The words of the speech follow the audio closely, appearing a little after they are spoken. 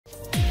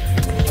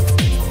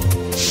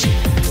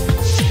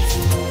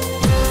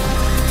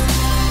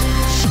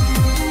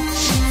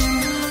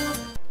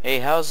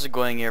How's it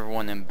going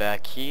everyone? I'm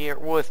back here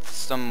with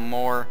some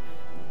more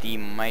The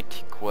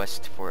Mighty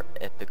Quest for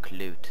Epic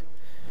Loot.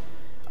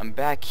 I'm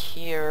back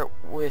here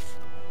with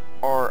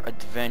our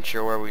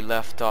adventure where we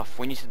left off.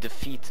 We need to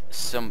defeat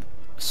some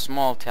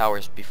small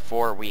towers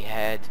before we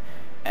head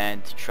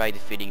and try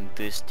defeating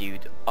this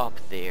dude up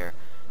there.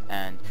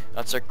 And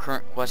that's our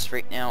current quest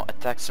right now.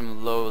 Attack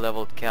some low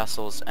level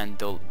castles, and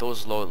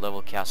those low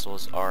level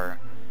castles are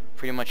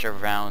pretty much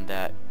around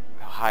that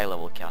high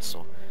level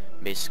castle.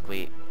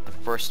 Basically, the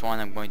first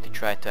one I'm going to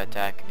try to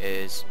attack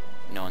is...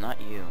 No,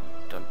 not you.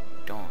 Don't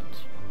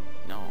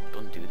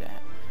do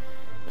that.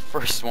 The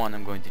first one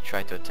I'm going to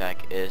try to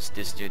attack is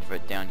this dude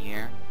right down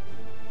here.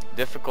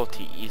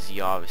 Difficulty easy,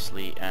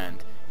 obviously,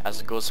 and as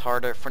it goes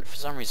harder, for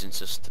some reason, it's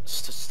just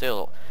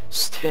still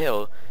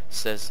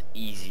says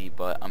easy,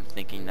 but I'm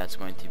thinking that's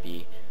going to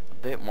be a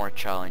bit more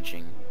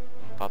challenging.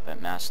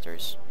 Puppet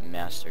masters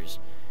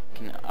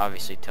can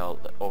obviously tell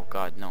that, oh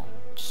god, no,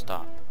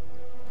 stop.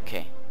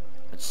 Okay.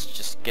 Let's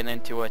just get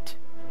into it.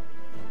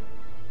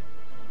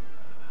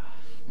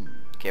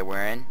 Okay,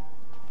 we're in.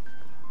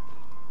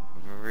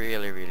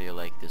 Really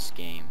like this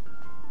game.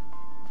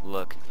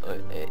 Look,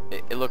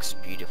 it looks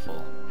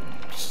beautiful.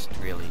 Just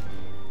really.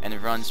 And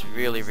it runs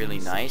really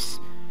nice.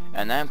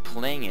 And I'm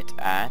playing it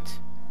at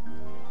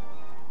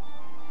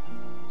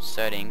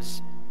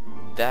settings.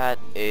 That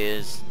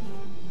is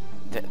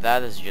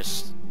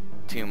just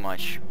too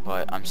much,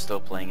 but I'm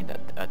still playing it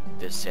at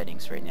this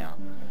settings right now.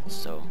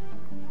 So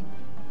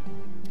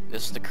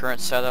this is the current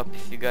setup,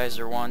 if you guys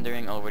are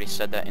wondering. I already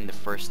said that in the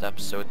first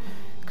episode,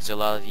 because a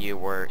lot of you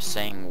were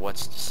saying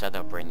what's the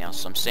setup right now.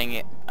 So I'm saying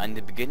it in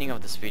the beginning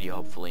of this video,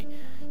 hopefully,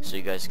 so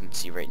you guys can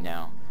see right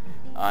now.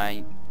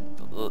 I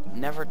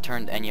never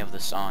turned any of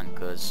this on,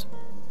 because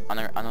I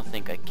don't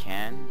think I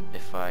can.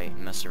 If I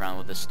mess around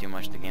with this too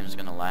much, the game's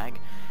gonna lag.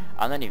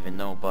 I don't even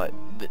know, but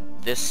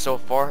this so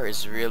far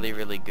is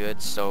really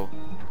good, so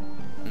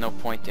no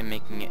point in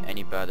making it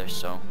any better,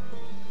 so...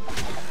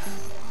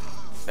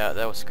 That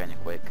was kinda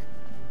quick,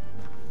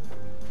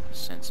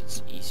 since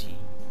it's easy.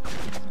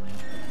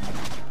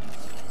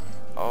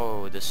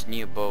 Oh, this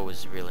new bow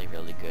is really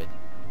good.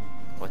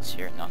 What's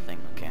here? Nothing.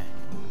 Okay.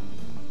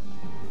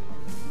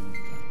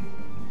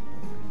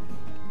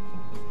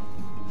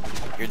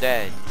 You're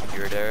dead.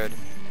 You're dead.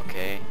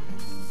 Okay.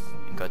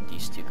 I got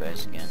these two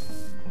guys again.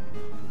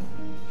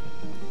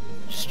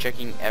 Just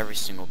checking every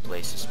single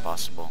place as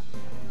possible.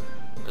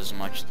 As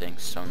much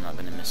things, so I'm not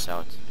gonna miss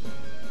out.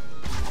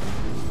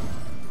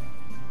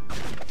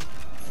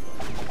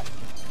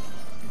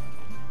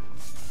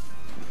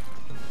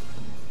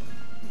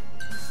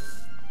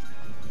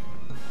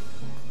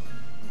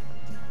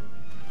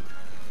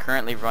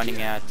 Currently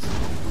running at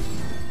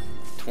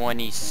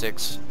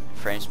 26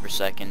 frames per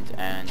second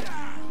and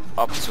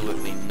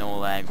absolutely no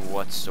lag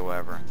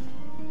whatsoever.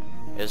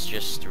 It's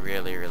just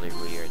really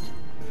weird,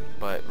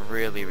 but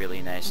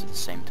really nice at the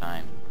same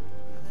time,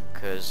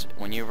 because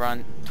when you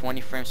run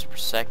 20 frames per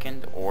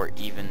second or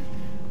even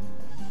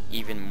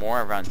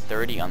more, around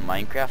 30 on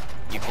Minecraft,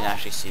 you can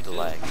actually see the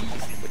lag,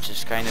 which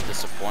is kind of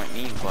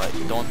disappointing. But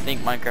don't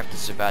think Minecraft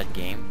is a bad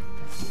game.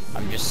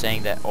 I'm just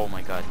saying that, oh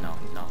my god, no,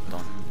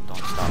 don't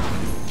stop.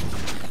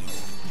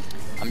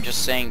 I'm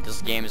just saying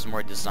this game is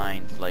more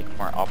designed, like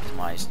more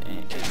optimized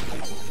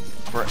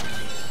for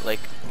like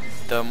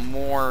the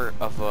more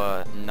of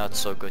a not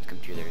so good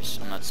computers.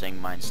 I'm not saying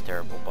mine's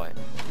terrible, but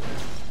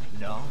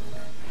no.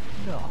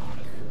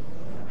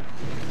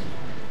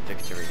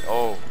 Victory.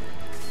 Oh,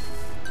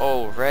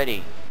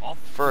 ready.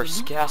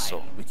 First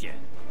castle.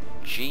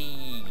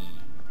 Gee,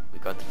 we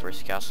got the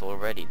first castle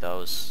already. That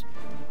was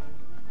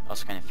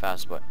kind of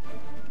fast, but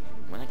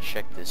I'm gonna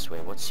check this way.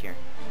 What's here?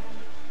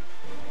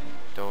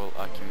 Dole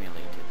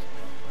accumulated.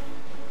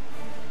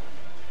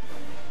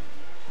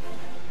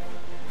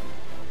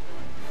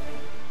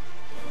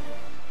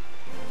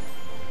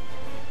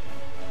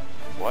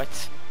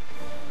 What?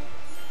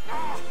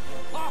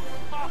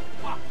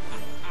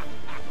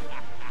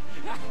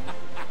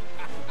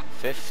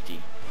 $50.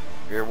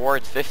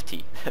 Reward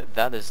 50.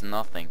 That is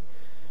nothing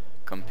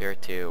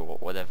compared to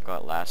what I've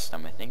got last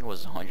time. I think it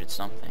was 100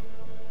 something.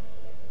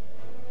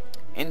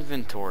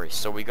 Inventory.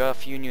 So we got a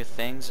few new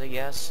things, I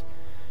guess.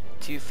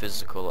 2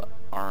 physical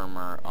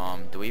armor.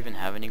 Do we even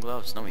have any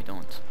gloves? No, we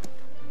don't.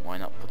 Why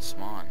not put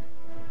some on?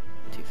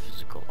 2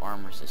 physical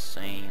armor's the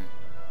same.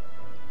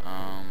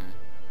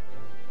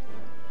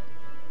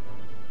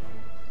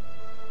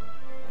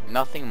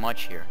 Nothing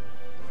much here.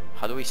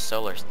 How do we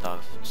sell our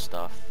stuff?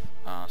 Stuff.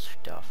 I'm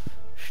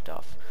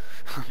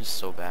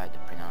so bad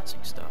at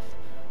pronouncing stuff.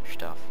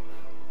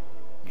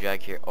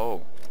 Drag here.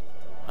 Oh,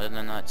 how did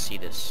I not see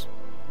this?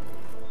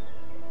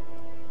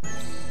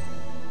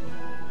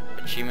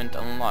 Achievement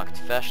unlocked.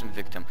 Fashion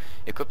victim.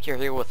 Equip your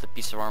hero with a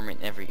piece of armor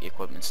in every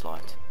equipment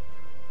slot.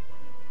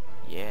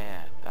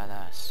 Yeah,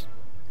 badass.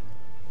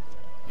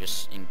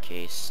 Just in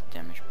case.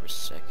 Damage per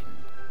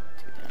second.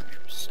 2 damage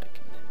per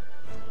second.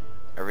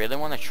 I really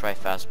want to try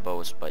fast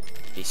bows, but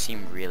they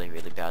seem really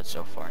bad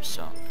so far,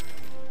 so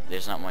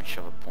there's not much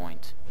of a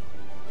point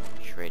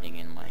trading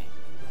in my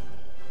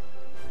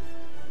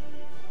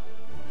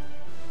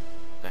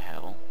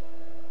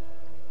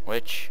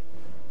Which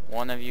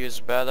one of you is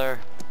better?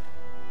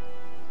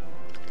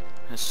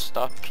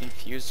 Stop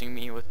confusing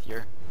me with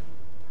your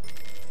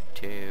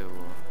two.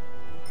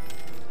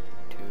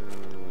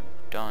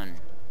 Done.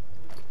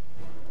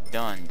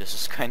 Done. This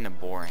is kind of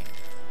boring.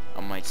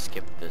 I might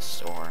skip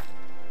this, or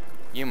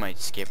you might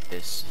skip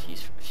this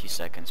few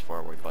seconds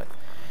forward, but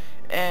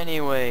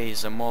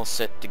anyways, I'm all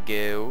set to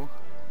go.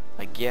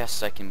 I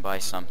guess I can buy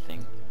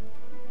something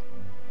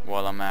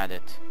while I'm at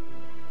it.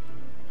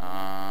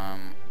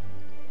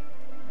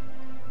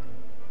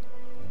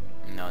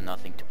 No,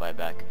 nothing to buy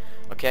back.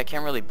 Okay, I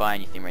can't really buy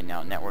anything right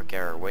now. Network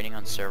error. Waiting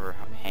on server.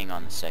 Hang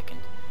on a second.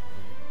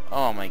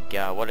 Oh my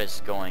god, what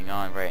is going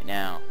on right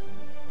now?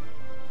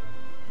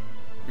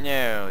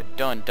 No,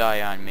 don't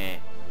die on me.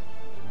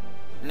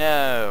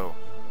 No.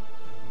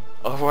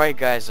 Alright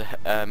guys,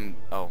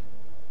 oh.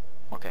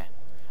 Okay.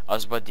 I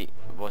was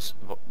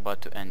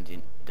about to end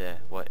in the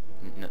what?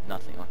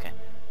 Nothing. Okay.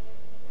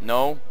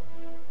 No.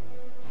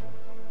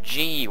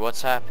 Gee,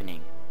 what's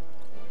happening?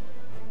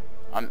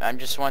 I'm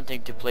just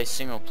wanting to play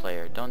single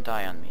player. Don't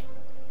die on me.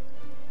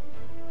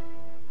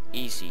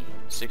 Easy.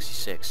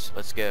 66.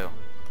 Let's go.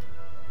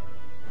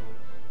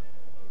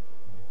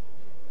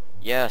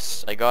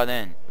 Yes, I got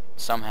in.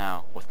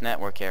 Somehow. With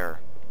network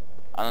error.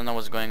 I don't know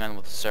what's going on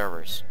with the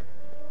servers.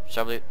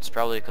 It's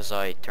probably because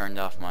I turned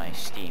off my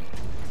Steam.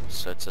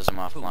 So it says I'm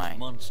offline.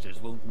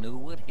 Monsters won't know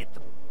what hit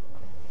them.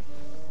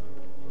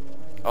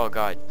 Oh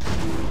god.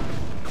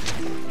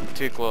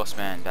 Too close,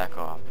 man. Back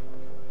off.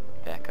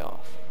 Back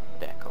off.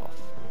 Back off.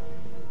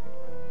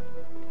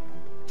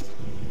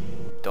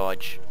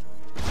 Dodge.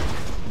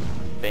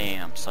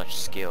 Bam. Such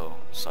skill.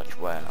 Such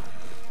wow.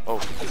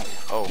 Oh.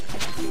 Oh.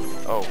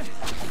 Oh.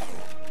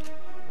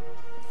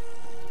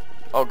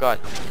 Oh god.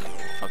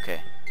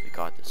 Okay. We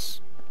got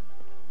this.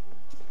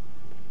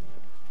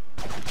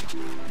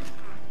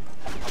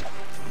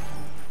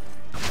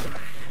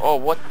 Oh,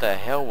 what the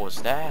hell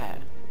was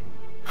that?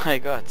 I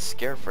got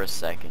scared for a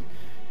second.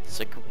 It's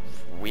like a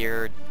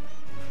weird,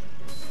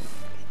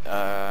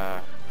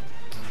 I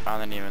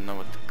don't even know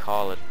what to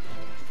call it.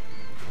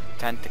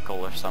 Tentacle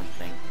or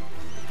something.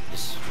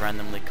 Just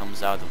randomly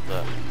comes out of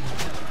the...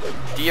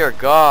 Dear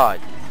God!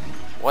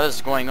 What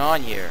is going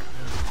on here?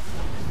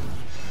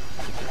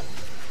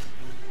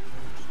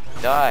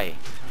 Die.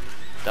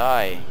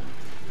 Die.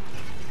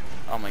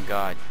 Oh my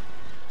god.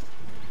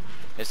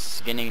 This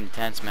is getting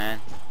intense, man.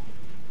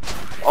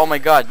 Oh my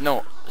god,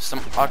 no.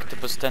 Some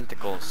octopus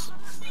tentacles.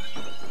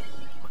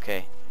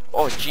 Okay.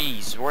 Oh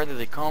jeez, where did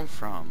they come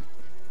from?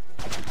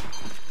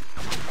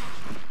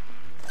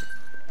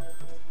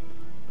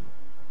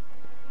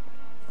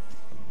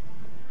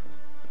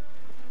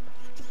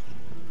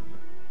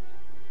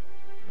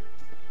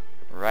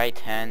 Right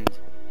hand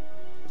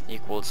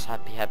equals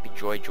happy happy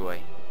joy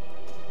joy.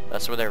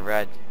 That's what I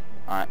read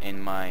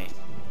in my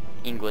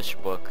English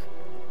book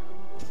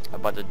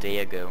about a day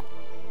ago.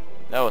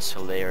 That was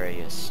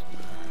hilarious.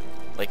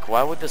 Like,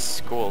 why would the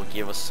school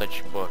give us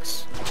such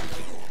books?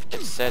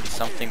 It said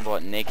something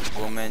about naked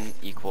woman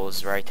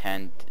equals right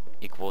hand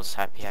equals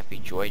happy happy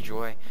joy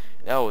joy.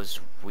 That was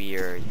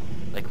weird.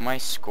 Like, my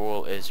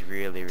school is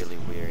really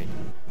weird.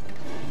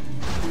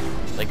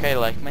 Like, I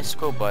like my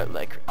school, but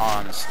like,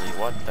 honestly,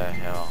 what the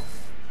hell?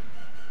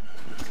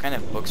 What kind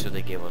of books would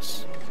they give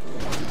us?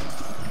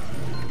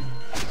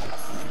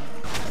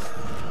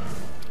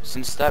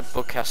 Since that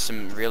book has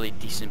some really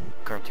decent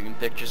cartoon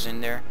pictures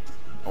in there,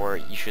 or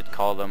you should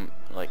call them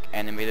like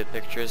animated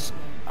pictures,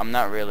 I'm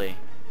not really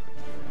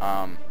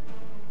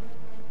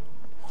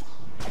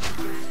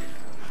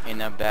in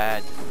a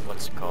bad,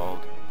 what's it called?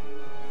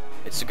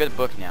 It's a good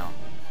book now,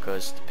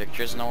 because the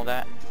pictures and all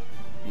that.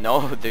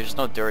 No, there's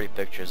no dirty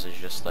pictures, it's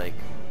just like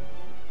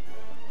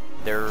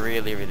they're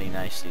really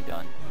nicely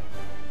done,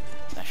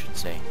 I should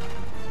say.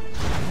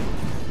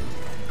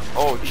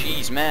 Oh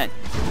jeez, man,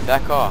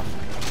 back off.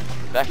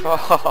 Back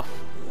off!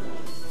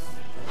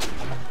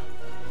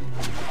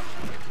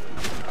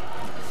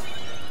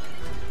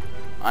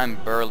 I'm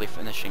barely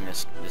finishing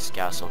this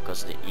castle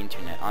because of the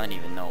internet. I don't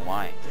even know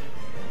why.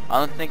 I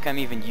don't think I'm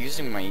even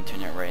using my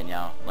internet right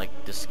now. Like,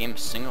 this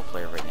game's single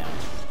player right now.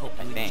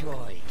 I think.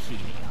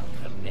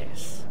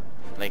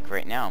 Like,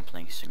 right now I'm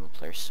playing single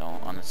player, so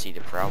I don't see the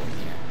problem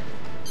here.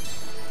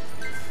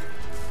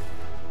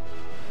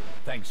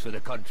 Thanks for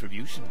the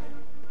contribution.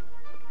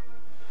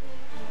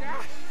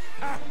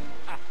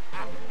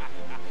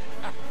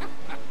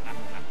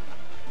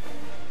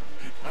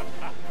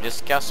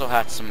 This castle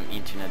had some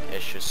internet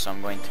issues, so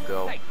I'm going to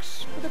go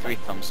 3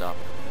 thumbs up.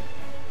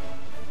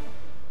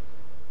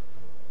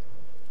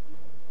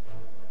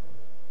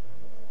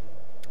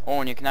 Oh,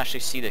 and you can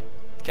actually see the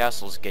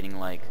castle's getting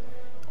like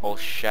all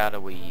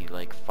shadowy,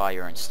 like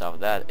fire and stuff.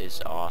 That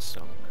is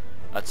awesome.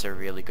 That's a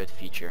really good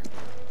feature.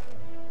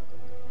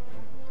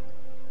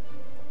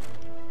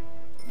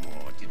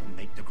 Oh, it didn't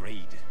make the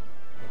grade.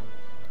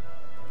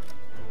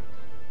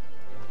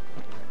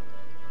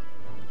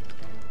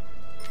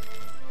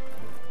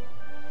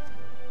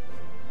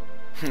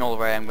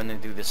 Alright, I'm gonna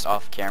do this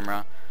off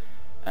camera,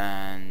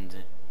 and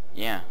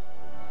yeah.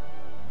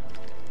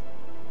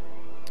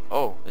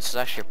 Oh, this is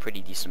actually a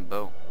pretty decent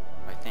bow,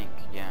 I think,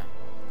 yeah.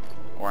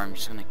 Or I'm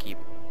just gonna keep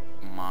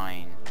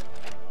mine,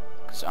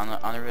 because I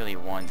don't really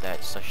want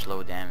that such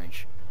low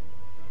damage.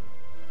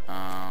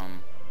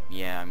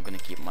 Yeah, I'm gonna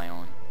keep my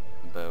own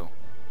bow.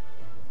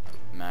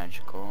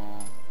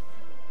 Magical.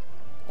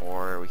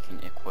 Or we can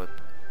equip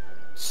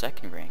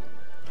second ring.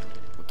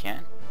 We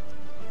can?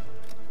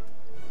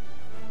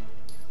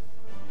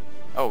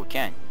 Oh, we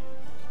can.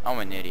 I'm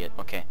an idiot.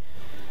 Okay.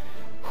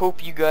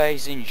 Hope you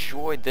guys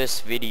enjoyed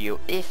this video.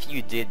 If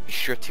you did, be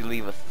sure to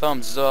leave a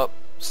thumbs up.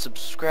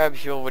 Subscribe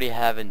if you already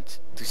haven't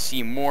to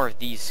see more of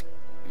these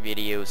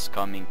videos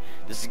coming.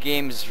 This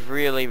game is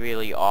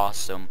really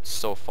awesome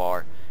so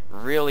far.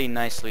 Really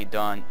nicely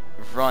done.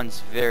 Runs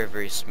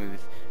very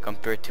smooth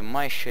compared to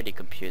my shitty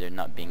computer,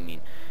 not being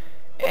mean.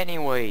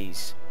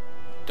 Anyways,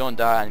 don't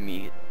die on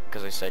me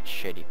because I said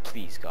shitty.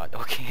 Please God.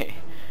 Okay.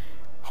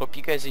 Hope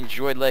you guys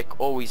enjoyed like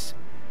always.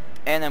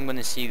 And I'm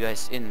gonna see you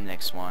guys in the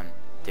next one.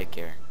 Take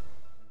care.